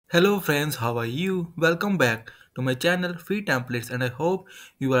Hello friends, how are you? Welcome back to my channel Free Templates and I hope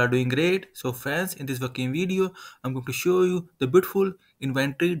you are doing great. So friends, in this working video, I'm going to show you the beautiful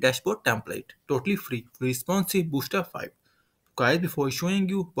inventory dashboard template. Totally free, responsive Bootstrap 5. Guys, before showing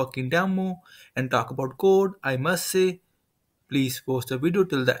you working demo and talk about code, I must say, please watch the video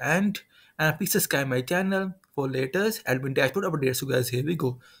till the end and please subscribe my channel for latest admin dashboard updates. So guys, here we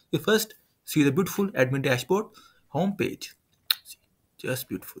go. So first, see the beautiful admin dashboard homepage. Just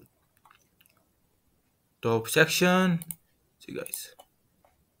beautiful. Top section, see guys,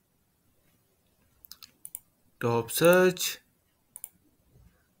 top search,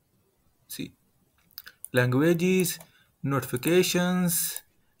 see languages, notifications,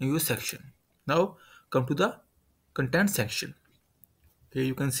 news section. Now come to the content section. Here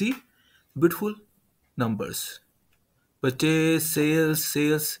you can see beautiful numbers: purchase,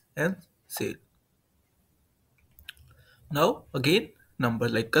 sales and sale. Now again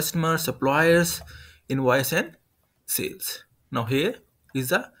numbers like customer, suppliers, invoice and sales. Now here is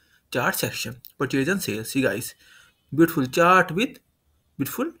the chart section, purchase and sales. See guys, beautiful chart with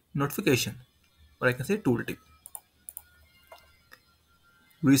beautiful notification, or I can say tooltip.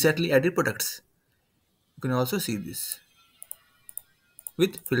 Recently added products. You can also see this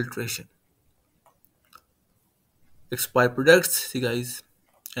with filtration. Expired products, see guys.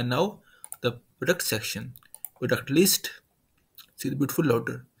 And now the product section. Product list. See the beautiful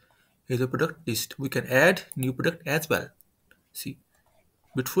loader. Here's the product list. We can add new product as well. See,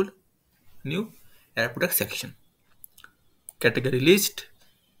 beautiful new add product section. Category list.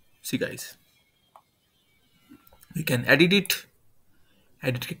 See guys. We can edit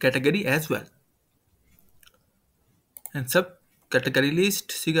category as well. And subcategory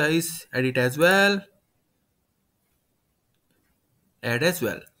list. See guys, edit as well. Add as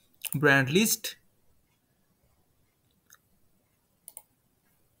well. Brand list.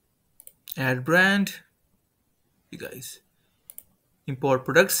 Add brand. See guys. Import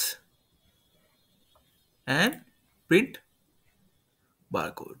products and print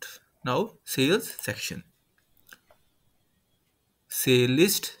barcode. Now sales section. Sale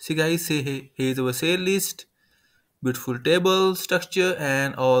list. See guys, say here's our sale list. Beautiful table structure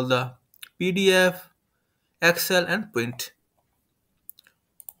and all the PDF, Excel and print.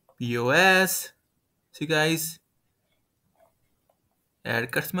 POS. See guys,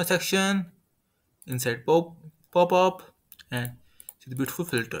 add customer section inside pop up and see the beautiful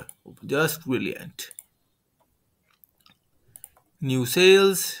filter. Just brilliant. New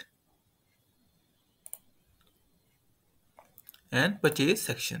sales and purchase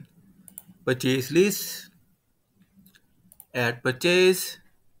section. Purchase list, add purchase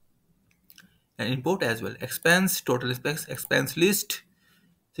and import as well. Expense, total expense list.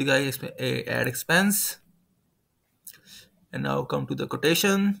 See guys, add expense. And now come to the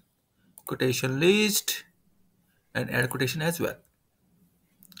quotation list and add quotation as well.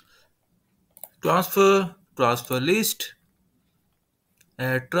 Transfer list,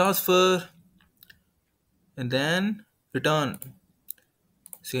 add transfer and then return.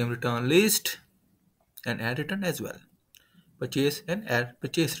 Same return list and add return as well. Purchase and add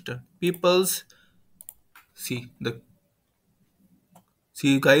purchase return. People's, see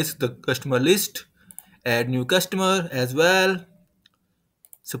guys the customer list, add new customer as well.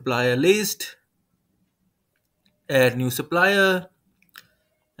 Supplier list, add new supplier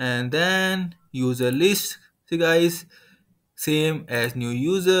and then user list. See guys, same as new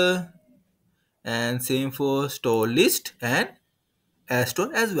user and same for store list and add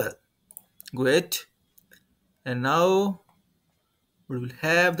store as well. Great. And now we will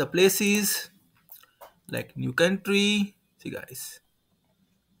have the places like new country. See guys,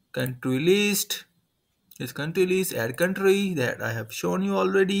 country list. This country list, add country that I have shown you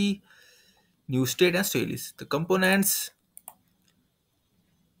already. New state and state list. The components,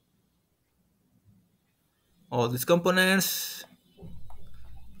 all these components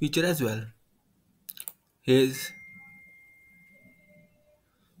feature as well. Here's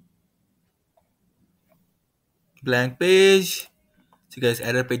blank page. See guys,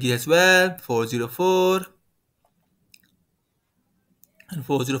 error pages as well. 404 and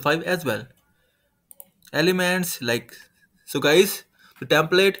 405 as well. Elements like, so guys, the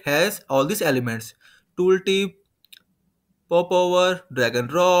template has all these elements: tooltip, popover, drag and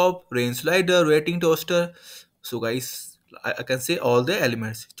drop, range slider, rating toaster. So guys, I can say all the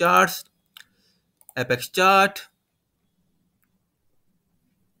elements: charts, apex chart,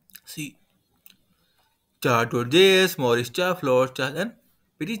 see chart.js, Morris chart, floor chart and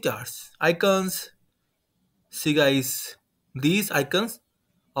PT charts. Icons, see guys, these icons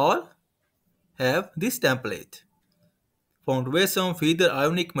all have this template. Foundation, feather,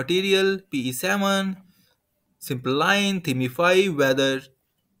 ionic material, PE7, simple line, themify, weather,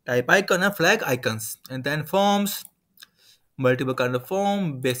 type icon and flag icons. And then forms, multiple kind of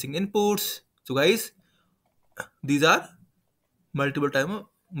form, basic inputs. So guys, these are multiple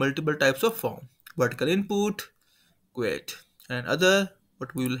types of form. Vertical input, great. And other,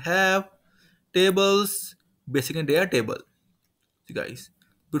 what we will have, tables, basic and data table. So guys,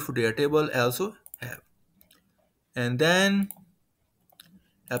 beautiful data table also have. And then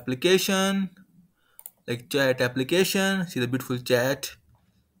application, like chat application, see the beautiful chat,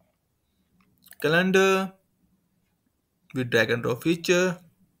 calendar with drag and drop feature,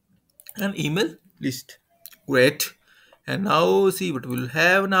 and email list. Great. And now see what we'll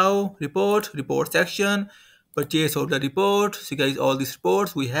have now. Report section, purchase order report. See guys, all these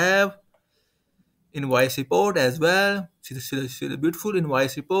reports we have. Invoice report as well. See the beautiful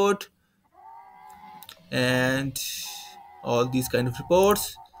invoice report and all these kind of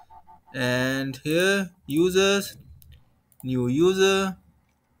reports. And here users, new user,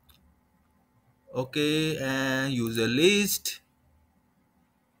 okay, and user list.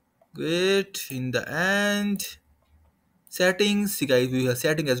 Great. In the end, settings. See guys, we have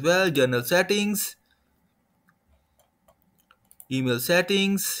setting as well. Journal settings, email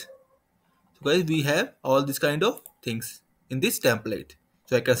settings. So guys, we have all these kind of things in this template.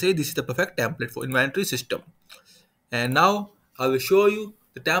 So I can say this is the perfect template for inventory system. And now I will show you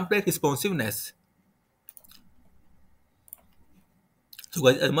the template responsiveness. So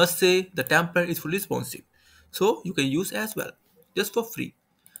guys, I must say the template is fully responsive. So you can use as well, just for free.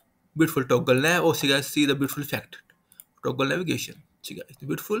 Beautiful toggle nav. Oh, see guys, see the beautiful effect. Toggle navigation. See guys, the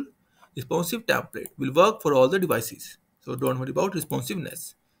beautiful responsive template will work for all the devices. So don't worry about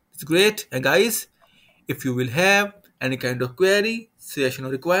responsiveness. It's great. And guys, if you will have any kind of query, suggestion or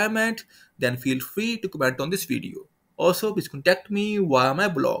requirement, then feel free to comment on this video. Also, please contact me via my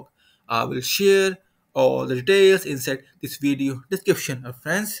blog. I will share all the details inside this video description.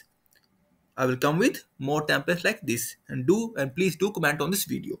 Friends, I will come with more templates like this, and please do comment on this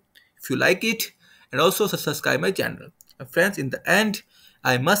video if you like it, and also subscribe my channel. And friends, in the end,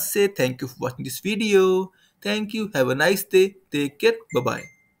 I must say thank you for watching this video. Thank you. Have a nice day. Take care. Bye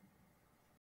bye.